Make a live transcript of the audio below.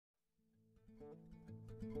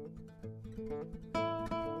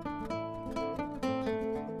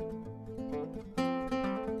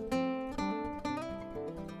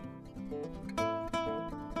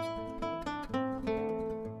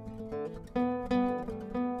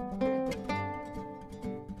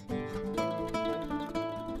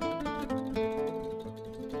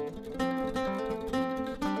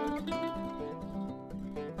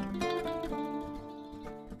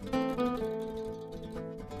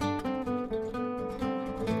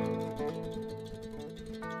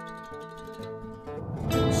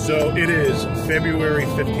So it is February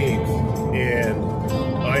 15th, and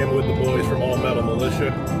I am with the boys from All Metal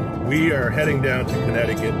Militia. We are heading down to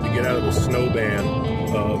Connecticut to get out of the snow ban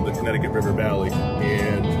of the Connecticut River Valley,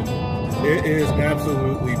 and it is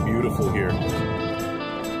absolutely beautiful here.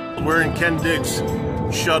 We're in Kendigg's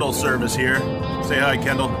shuttle service here. Say hi,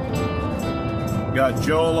 Kendall. Got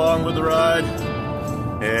Joe along with the ride,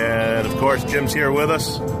 and of course Jim's here with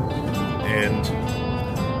us, and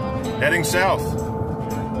heading south.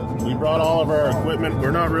 We brought all of our equipment.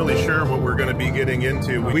 We're not really sure what we're going to be getting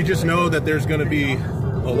into. We just know that there's going to be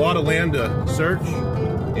a lot of land to search,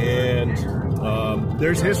 and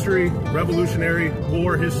there's history, Revolutionary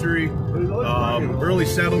War history, early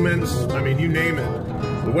settlements, I mean, you name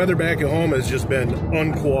it. The weather back at home has just been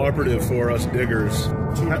uncooperative for us diggers.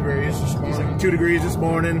 2 degrees this morning. 2 degrees this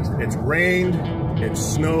morning. It's rained, it's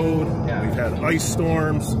snowed, we've had ice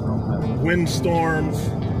storms, wind storms.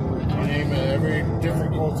 Every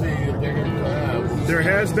difficulty you're digging to have. There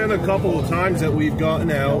has been a couple of times that we've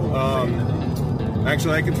gotten out.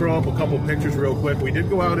 Actually, I can throw up a couple pictures real quick. We did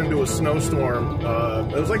go out into a snowstorm.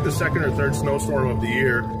 It was like the second or third snowstorm of the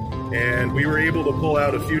year, and we were able to pull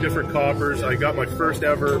out a few different coppers. I got my first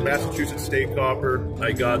ever Massachusetts State copper.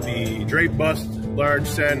 I got the drape bust large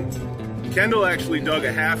cent. Kendall actually dug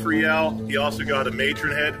a half riel. He also got a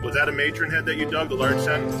matron head. Was that a matron head that you dug, the large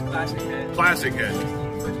cent? Classic head. Classic head.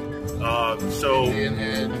 So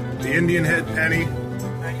the Indian head penny,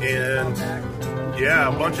 and yeah,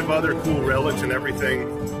 a bunch of other cool relics and everything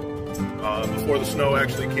before the snow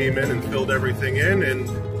actually came in and filled everything in and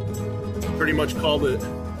pretty much called it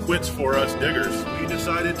quits for us diggers. We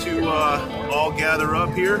decided to all gather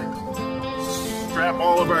up here, strap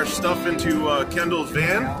all of our stuff into Kendall's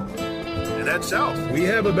van, and head south. We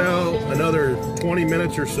have about another 20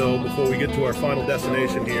 minutes or so before we get to our final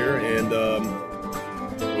destination here, and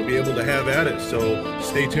we'll be able to have at it. So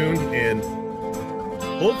stay tuned, and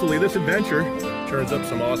hopefully this adventure turns up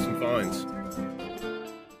some awesome finds.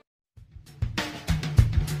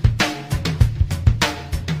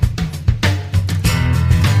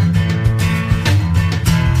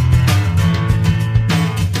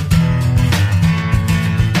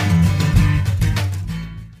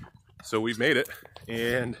 So we've made it,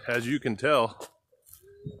 and as you can tell,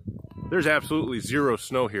 there's absolutely zero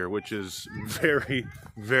snow here, which is very,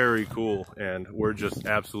 very cool, and we're just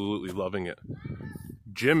absolutely loving it.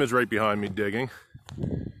 Jim is right behind me digging.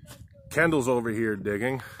 Kendall's over here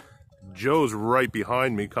digging. Joe's right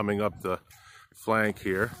behind me coming up the flank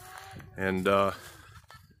here, and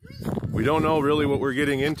we don't know really what we're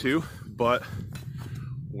getting into, but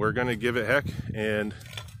we're gonna give it heck, and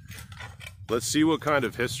let's see what kind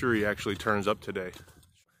of history actually turns up today.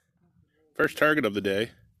 First target of the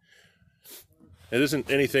day. It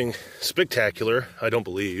isn't anything spectacular, I don't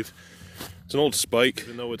believe. It's an old spike,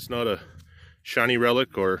 even though it's not a shiny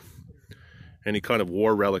relic or any kind of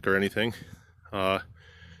war relic or anything.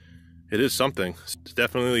 It is something. It's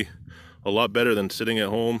definitely a lot better than sitting at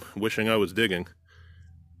home wishing I was digging.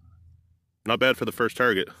 Not bad for the first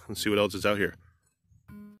target. Let's see what else is out here.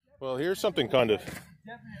 Well, here's something kind of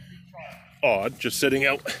odd, just sitting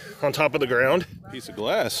out on top of the ground. Piece of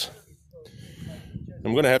glass.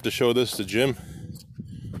 I'm gonna have to show this to Jim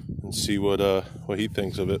and see what he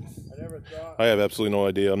thinks of it. I have absolutely no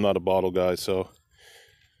idea. I'm not a bottle guy, so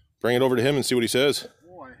bring it over to him and see what he says.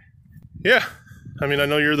 Yeah, I mean, I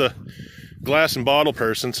know you're the glass and bottle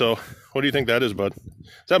person, so what do you think that is, bud?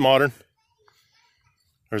 Is that modern?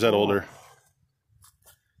 Or is that older?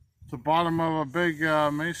 The bottom of a big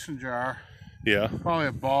mason jar. Yeah. Probably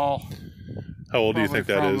a ball. How old do you think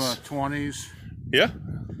that is? From the 20s. Yeah?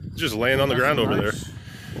 It's just laying on the ground over there.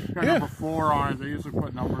 Got number 4 on it. They usually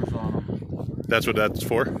put numbers on them. That's what that's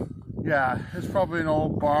for? Yeah, it's probably an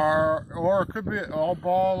old bar, or it could be an old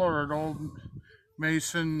ball or an old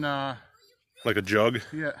mason. Like a jug?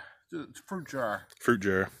 Yeah, it's a fruit jar. Fruit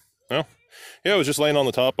jar. Well, yeah, it was just laying on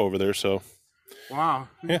the top over there, so. Wow.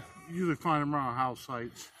 Yeah. You usually find them around house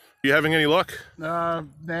sites. You having any luck?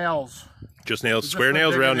 Nails. Just nails, square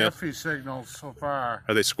nails, round nails? Iffy signals so far.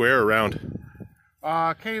 Are they square or round?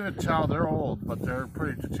 Can't even tell. They're old, but they're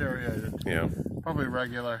pretty deteriorated. Yeah. Probably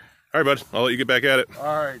regular. All right, bud. I'll let you get back at it.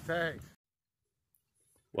 All right, thanks.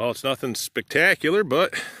 Well, it's nothing spectacular,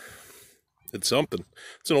 but it's something.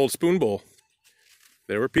 It's an old spoon bowl.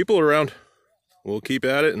 There were people around. We'll keep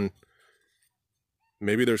at it, and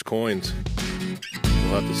maybe there's coins.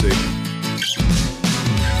 We'll have to see.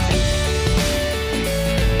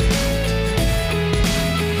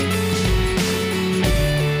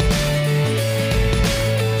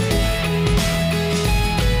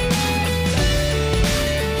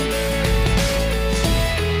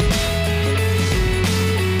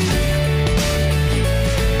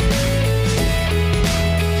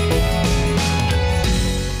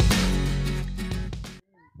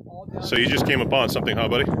 So you just came upon something, huh,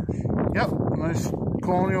 buddy? Yep, nice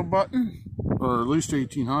colonial button, or at least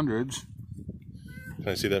 1800s. Can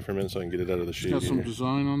I see that for a minute so I can get it out of the shade? Got some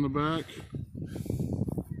design on the back.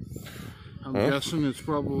 I'm guessing it's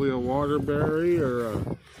probably a Waterbury or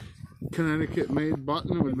a Connecticut-made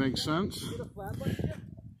button. It would make sense.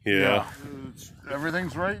 Yeah.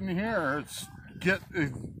 Everything's right in here. It's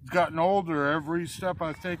gotten older every step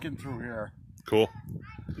I've taken through here. Cool.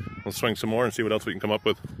 Let's swing some more and see what else we can come up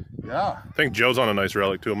with. Yeah. I think Joe's on a nice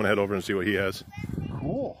relic too. I'm gonna head over and see what he has.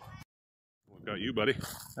 Cool. What got you, buddy?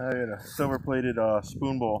 I got a silver-plated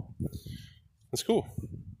spoon bowl. That's cool.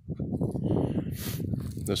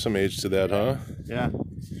 There's some age to that, huh? Yeah.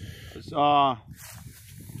 It's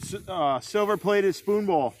silver-plated spoon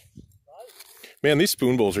bowl. Man, these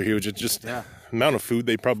spoon bowls are huge. It's just Yeah. the amount of food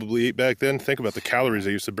they probably ate back then. Think about the calories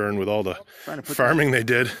they used to burn with all the farming they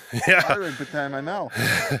did. Yeah. I put that in my mouth.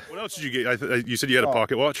 What else did you get? You said you had a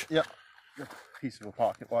pocket watch? Yep. A piece of a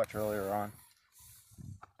pocket watch earlier on.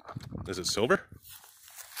 Is it silver?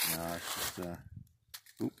 No, it's just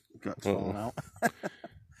oop, gut's falling out.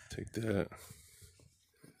 Take that.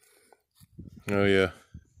 Oh yeah.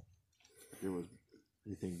 It was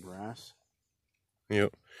anything brass.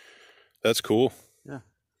 Yep. That's cool. Yeah.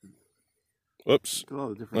 Whoops.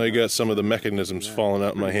 I got some of the mechanisms falling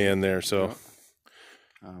out in my hand there, so.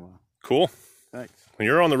 Oh, well. Cool. Thanks. Well,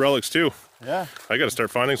 you're on the relics too. Yeah. I got to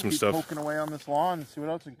start finding some Keep stuff. poking away on this lawn and see what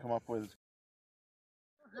else we can come up with.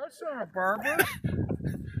 That's not a barber.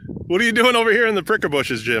 What are you doing over here in the pricker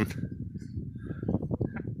bushes, Jim?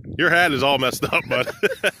 Your hat is all messed up, bud.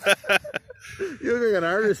 You look like an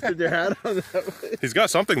artist with your hat on that way. He's got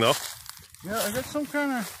something though. Yeah, I got some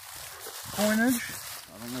kind of coinage.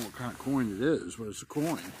 I don't know what kind of coin it is, but it's a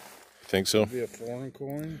coin. Think so? Maybe a foreign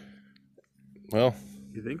coin. Well,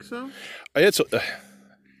 You think so? I had so.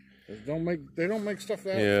 They don't make stuff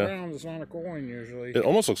that round. It's not a coin usually. It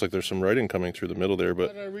almost looks like there's some writing coming through the middle there,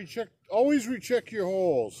 but Always recheck your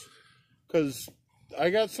holes, because I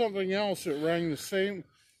got something else that rang the same.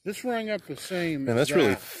 This rang up the same. man, that's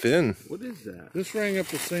really thin. What is that? This rang up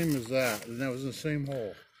the same as that, and that was in the same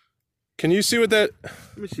hole. Can you see what that?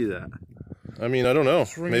 Let me see that. I mean, I don't know.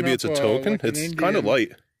 ringing Maybe it's a up, token. like an It's kind of Indian.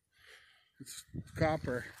 light. It's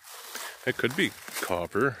copper. It could be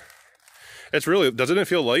copper. It's really. Doesn't it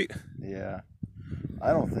feel light? Yeah. I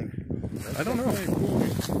don't think. I don't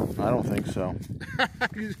know. I don't think so.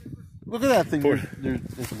 Look at that thing.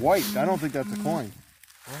 It's white. I don't think that's a coin.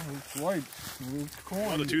 Oh, it's white. It's a coin.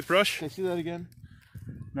 Oh, the toothbrush. Can I see that again?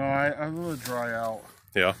 No, I let it dry out.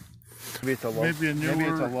 Yeah. Maybe it's a love. Maybe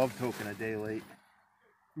it's a love token a day late.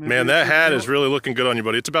 Man, that hat is really looking good on you,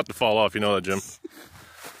 buddy. It's about to fall off. You know that, Jim.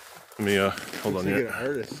 Let me hold on here.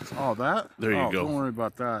 Artist. Oh, that? There you go. Don't worry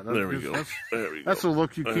about that. There we go. There we go. That's a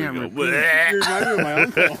look you can't repeat. You remind me of my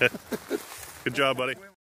uncle. Good job, buddy.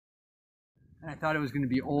 I thought it was going to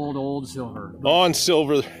be old silver. On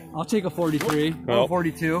silver. I'll take a 43 or Well. a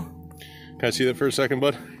 42. Can I see that for a second,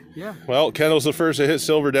 bud? Yeah. Well, Kendall's the first to hit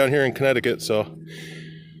silver down here in Connecticut, so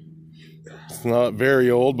it's not very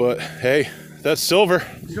old, but hey, that's silver.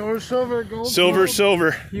 Silver, gold.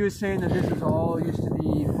 Silver. He was saying that this is all used to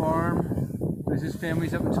be farm. It was his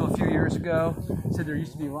family's up until a few years ago. Said there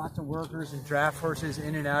used to be lots of workers and draft horses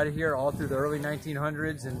in and out of here all through the early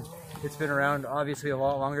 1900s, and it's been around obviously a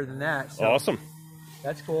lot longer than that. So Awesome.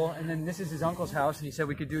 that's cool. And then this is his uncle's house, and he said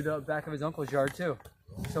we could do the back of his uncle's yard too.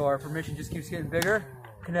 So our permission just keeps getting bigger.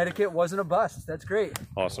 Connecticut wasn't a bust. That's great.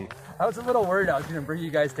 Awesome. I was a little worried I was going to bring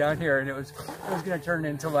you guys down here and it was going to turn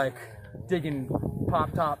into like digging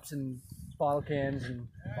pop tops and bottle cans and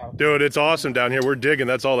Dude, it's awesome down here. We're digging.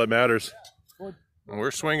 That's all that matters. And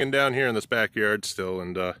we're swinging down here in this backyard still,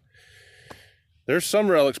 and there's some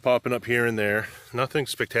relics popping up here and there. Nothing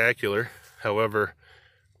spectacular. However,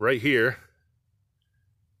 right here,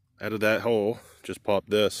 out of that hole, just popped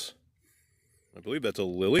this. I believe that's a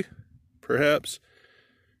lily, perhaps.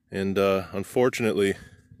 And unfortunately,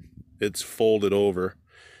 it's folded over.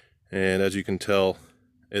 And as you can tell,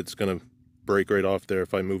 it's gonna break right off there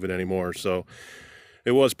if I move it anymore. So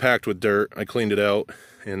it was packed with dirt. I cleaned it out,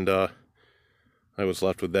 and I was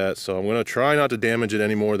left with that. So I'm gonna try not to damage it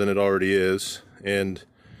any more than it already is. And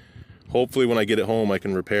hopefully when I get it home, I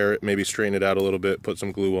can repair it, maybe straighten it out a little bit, put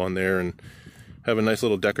some glue on there, and have a nice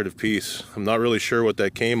little decorative piece. I'm not really sure what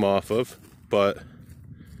that came off of, but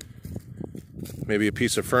maybe a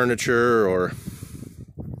piece of furniture or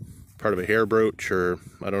part of a hair brooch, or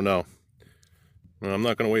I don't know. Well, I'm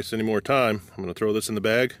not going to waste any more time. I'm going to throw this in the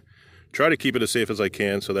bag, try to keep it as safe as I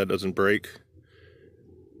can so that doesn't break,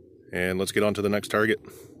 and let's get on to the next target.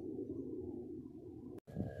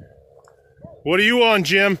 What are you on,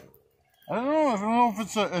 Jim? I don't know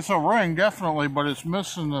if it's a ring, definitely, but it's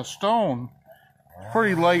missing the stone.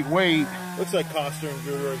 Pretty lightweight. What's that costume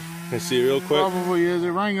jewelry? Can I see it real quick? Probably is.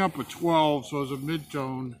 They rang up a 12, so it's a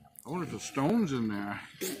mid-tone. I wonder if the stone's in there.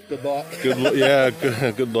 Good luck. Good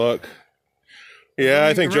luck. Yeah,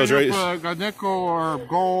 I think Joe's right. A nickel or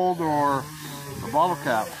gold or a bottle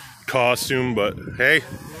cap. Costume, but hey.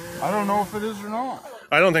 I don't know if it is or not.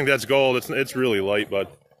 I don't think that's gold. It's really light, bud.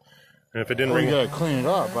 And if it didn't We ring, gotta clean it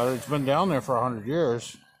up, but it's been down there for 100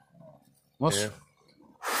 years.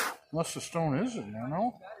 Unless the stone is in there,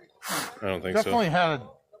 no? I don't think Definitely so. had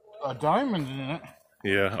a diamond in it.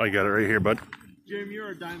 Yeah, I got it right here, bud. Jim, you're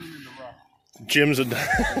a diamond in the rough. Jim's a.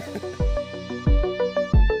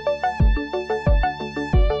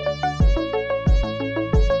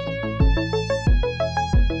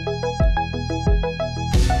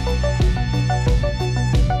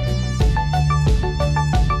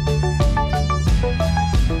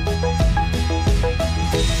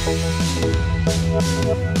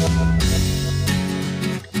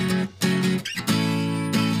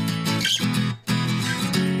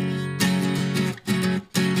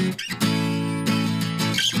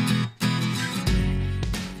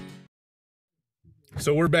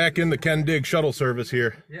 So we're back in the Kendigg shuttle service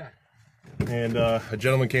here. Yeah. And a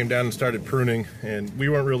gentleman came down and started pruning, and we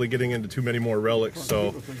weren't really getting into too many more relics,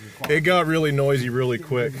 so it got really noisy really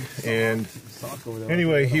quick. And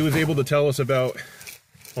anyway, he was able to tell us about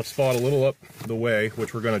a spot a little up the way,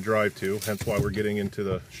 which we're going to drive to, hence why we're getting into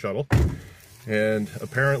the shuttle. And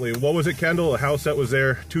apparently, what was it, Kendall? A house that was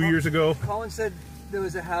there 2 years ago? Colin said there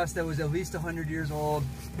was a house that was at least 100 years old.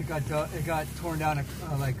 It got torn down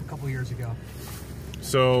like a couple years ago.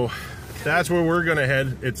 So that's where we're gonna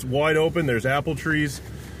head. It's wide open, there's apple trees,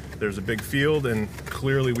 there's a big field, and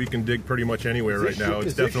clearly we can dig pretty much anywhere right now.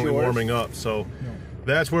 It's definitely warming up, so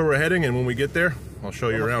that's where we're heading, and when we get there, I'll show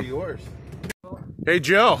you around. Hey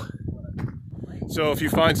Joe, so if you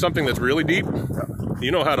find something that's really deep, you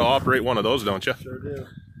know how to operate one of those, don't you? Sure do.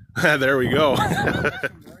 There we go.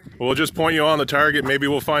 We'll just point you on the target, maybe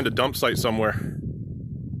we'll find a dump site somewhere.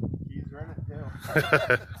 He's running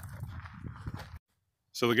too.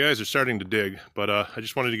 So the guys are starting to dig, but I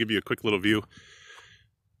just wanted to give you a quick little view.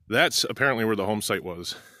 That's apparently where the home site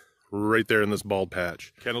was, right there in this bald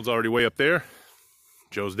patch. Kendall's already way up there.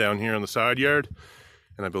 Joe's down here on the side yard,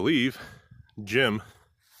 and I believe Jim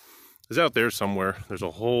is out there somewhere. There's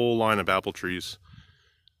a whole line of apple trees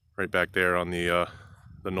right back there on the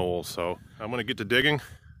knoll. So I'm gonna get to digging,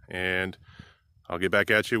 and I'll get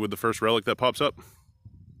back at you with the first relic that pops up.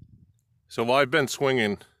 So I've been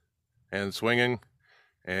swinging and swinging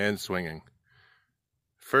and swinging.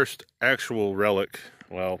 First actual relic,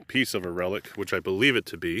 well, piece of a relic, which I believe it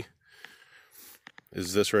to be,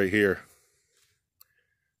 is this right here.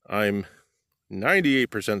 I'm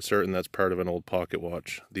 98% certain that's part of an old pocket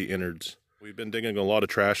watch, the innards. We've been digging a lot of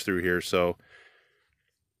trash through here, so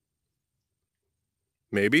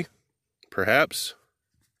maybe, perhaps,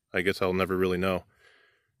 I guess I'll never really know.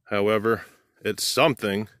 However, it's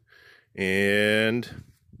something, and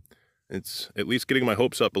it's at least getting my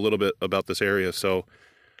hopes up a little bit about this area. So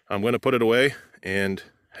I'm going to put it away and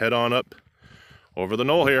head on up over the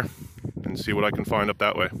knoll here and see what I can find up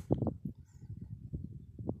that way.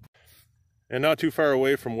 And not too far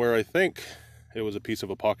away from where I think it was a piece of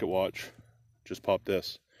a pocket watch, just popped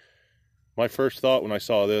this. My first thought when I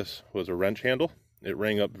saw this was a wrench handle. It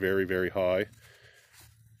rang up very, very high.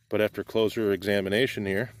 But after closer examination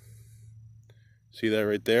here, see that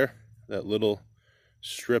right there? That little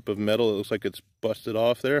strip of metal, it looks like it's busted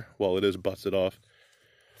off there. Well, it is busted off.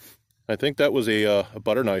 I think that was a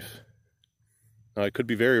butter knife. Now, I could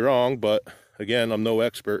be very wrong, but again, I'm no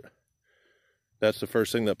expert. That's the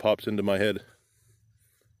first thing that pops into my head.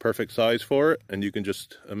 Perfect size for it, and you can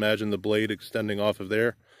just imagine the blade extending off of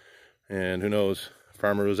there. And who knows,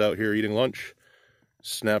 farmer was out here eating lunch,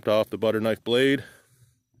 snapped off the butter knife blade,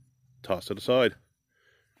 tossed it aside.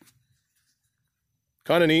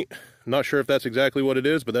 Kind of neat. Not sure if that's exactly what it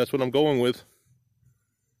is, but that's what I'm going with.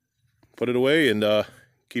 Put it away and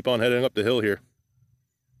keep on heading up the hill here.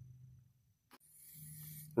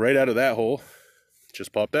 Right out of that hole,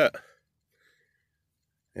 just popped that.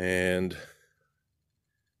 And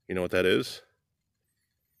you know what that is?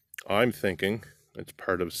 I'm thinking it's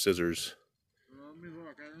part of scissors.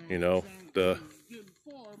 You know,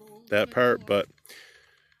 that part, but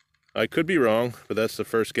I could be wrong, but that's the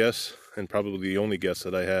first guess and probably the only guess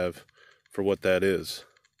that I have for what that is.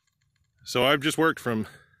 So I've just worked from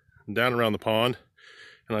down around the pond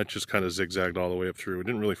and I just kind of zigzagged all the way up through. I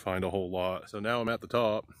didn't really find a whole lot. So now I'm at the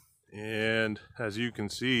top, and as you can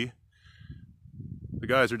see, the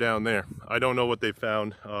guys are down there. I don't know what they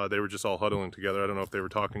found. They were just all huddling together. I don't know if they were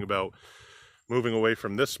talking about moving away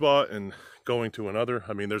from this spot and going to another.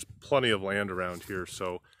 I mean, there's plenty of land around here.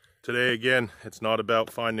 So today, again, it's not about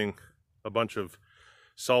finding a bunch of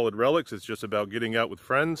solid relics. It's just about getting out with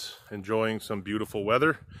friends, enjoying some beautiful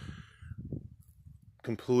weather.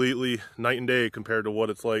 Completely night and day compared to what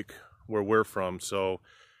it's like where we're from. So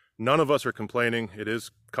none of us are complaining. It is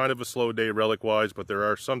kind of a slow day relic wise, but there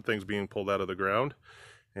are some things being pulled out of the ground.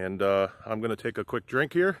 And I'm going to take a quick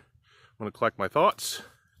drink here. I'm going to collect my thoughts,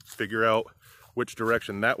 figure out which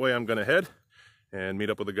direction that way I'm going to head, and meet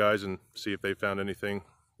up with the guys and see if they found anything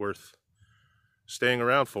worth staying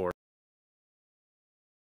around for.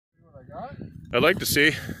 I'd like to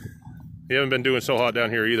see. You haven't been doing so hot down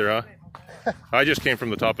here either, huh? I just came from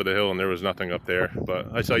the top of the hill and there was nothing up there, but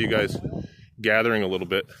I saw you guys gathering a little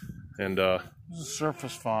bit, and This is a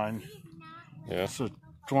surface find. yeah. It's a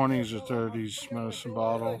 20s or 30s medicine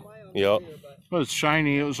bottle. Yep. But it's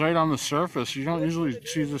shiny. It was right on the surface. You don't usually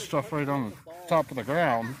see this stuff right on the top of the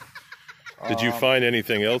ground. Did you find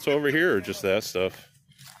anything else over here or just that stuff?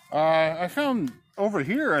 I found over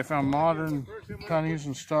here, I found modern pennies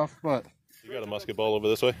and stuff, but You got a musket ball over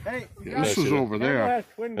this way? this is over there.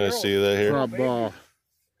 I see that here. Top ball.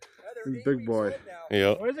 Big boy.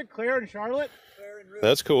 Yeah. What is it, Claire and Charlotte?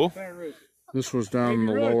 That's cool. This was down in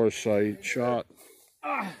the lower site. Shot.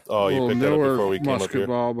 Oh, you picked that up before we came up musket here.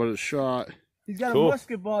 ball, but it's shot. He's got Cool. a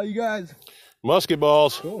musket ball, you guys. Musket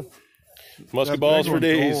balls. Musket balls for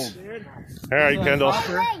days. All right, Kendall.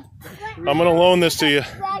 I'm going to loan this to you.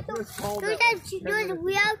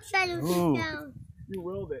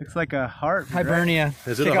 It's like a heart. Hibernia.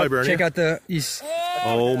 Is it a Hibernia? Check out the East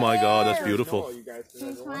Oh my God, that's beautiful.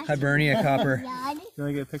 Hibernia copper. You want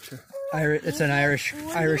to get a picture? It's an Irish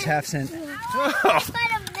half cent.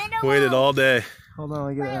 Waited all day. Hold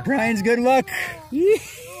on, I get it. Brian's good luck.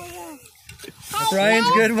 Brian's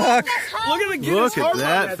good luck. Look at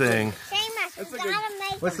that thing.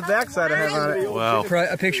 What's the backside I have on it? Wow.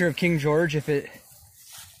 A picture of King George if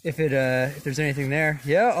there's anything there.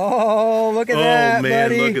 Yeah. Oh, look at that, Oh man,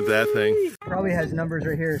 buddy. look at that thing. Probably has numbers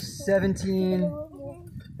right here. 17.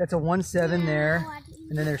 That's a 1-7 there,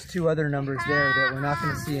 and then there's two other numbers there that we're not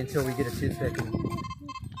going to see until we get a toothpick and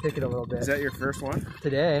pick it a little bit. Is that your first one?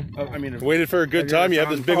 Today. Oh, I mean, Waited for a good time. You have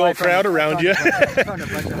this big old crowd around you. Found a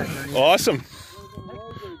bunch of Hibernia. Awesome.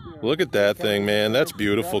 Look at that thing, man. That's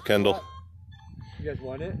beautiful, Kendall. you guys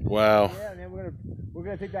want it? Wow. Yeah, man, we're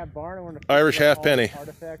gonna take that barn and we're gonna Irish put all halfpenny. the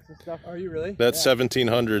artifacts and stuff. Are you really? That's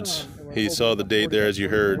 1700s. He saw the date there, as you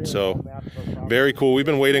heard. So very cool. We've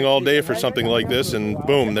been waiting all day for something like this, and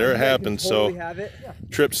boom, there it happens. So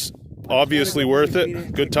trip's obviously worth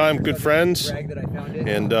it. Good time, good friends,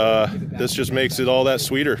 and this just makes it all that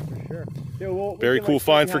sweeter. Very cool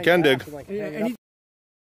find for Kendigg.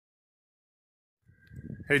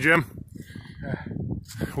 Hey Jim,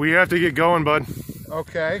 we have to get going, bud.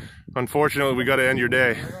 Okay. Unfortunately, we got to end your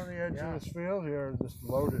day. Right on the edge of this field here, just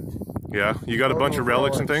loaded. Yeah, you got a bunch of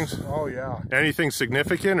relics and things? Oh yeah. Anything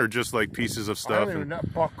significant or just like pieces of I stuff? don't even know,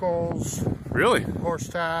 buckles, Really? horse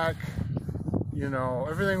tack, you know,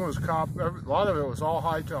 everything was a lot of it was all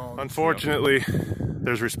high tone. Unfortunately,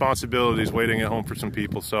 there's responsibilities waiting at home for some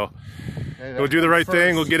people, so Hey, we'll do the right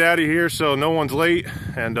thing. We'll first. get out of here so no one's late,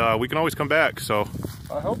 and we can always come back. So,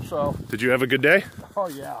 I hope so. did you have a good day? Oh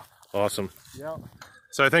yeah. Awesome. Yeah.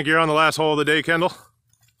 So I think you're on the last hole of the day, Kendall.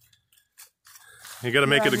 You got to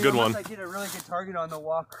make it a good one. I get a really good target on the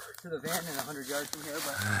walk to the van and 100 yards from here,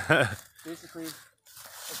 but basically,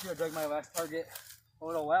 I think I dug my last target a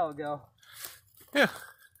little while ago. Yeah,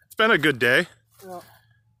 it's been a good day. Well,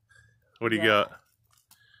 What do you got?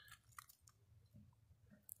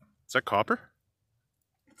 Is that copper?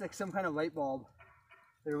 it's like some kind of light bulb.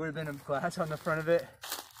 There would have been a glass on the front of it.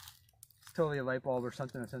 It's totally a light bulb or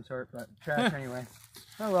something of some sort, but trash anyway.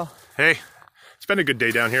 Oh well. Hey, it's been a good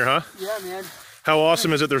day down here, huh? Yeah, man. How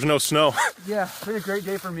awesome is it there's no snow? Yeah, it's been a great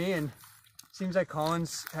day for me, and seems like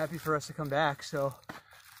Colin's happy for us to come back, so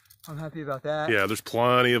I'm happy about that. Yeah, there's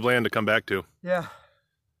plenty of land to come back to. Yeah.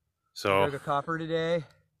 So I dug a copper today.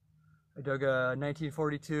 I dug a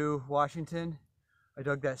 1942 Washington. I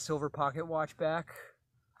dug that silver pocket watch back.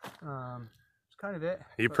 That's kind of it.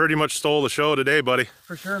 you pretty much stole the show today, buddy.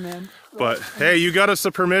 For sure, man. But hey, you got us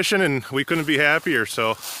the permission and we couldn't be happier.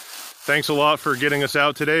 So thanks a lot for getting us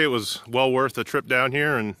out today. It was well worth the trip down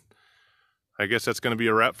here, and I guess that's going to be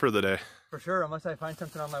a wrap for the day. For sure, unless I find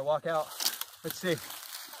something on my walk out. Let's see.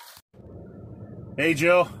 Hey,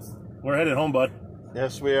 Joe. We're headed home, bud.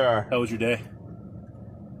 Yes, we are. How was your day?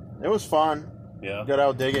 It was fun. Yeah. Got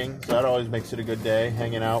out digging, so that always makes it a good day,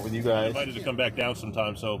 hanging out with you I guys. invited to come back down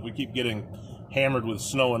sometime, so if we keep getting hammered with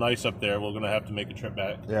snow and ice up there, we're going to have to make a trip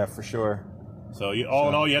back. Yeah, for sure. So all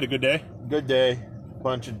in all, you had a good day? Good day.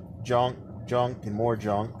 Bunch of junk, and more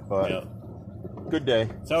junk, but Yeah. good day.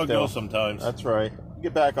 That's how it Still. goes sometimes. That's right.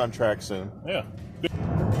 Get back on track soon. Yeah. Good.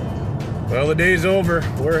 Well, the day's over.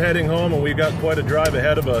 We're heading home, and we've got quite a drive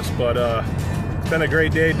ahead of us, but it's been a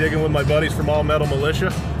great day digging with my buddies from All Metal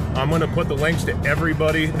Militia. I'm going to put the links to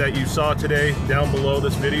everybody that you saw today down below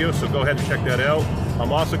this video, so go ahead and check that out.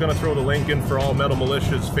 I'm also going to throw the link in for All Metal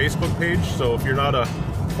Militia's Facebook page, so if you're not a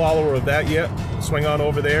follower of that yet, swing on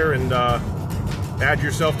over there and add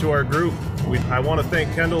yourself to our group. I want to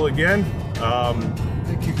thank Kendall again.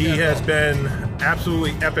 He has been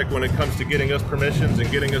absolutely epic when it comes to getting us permissions and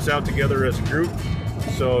getting us out together as a group.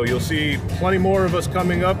 So you'll see plenty more of us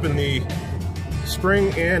coming up in the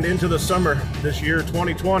spring and into the summer this year,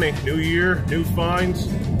 2020. New year, new finds,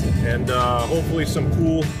 and hopefully some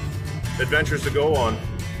cool adventures to go on.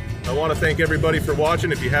 I want to thank everybody for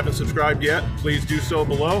watching. If you haven't subscribed yet, please do so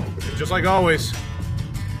below. And just like always,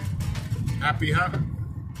 happy hunting.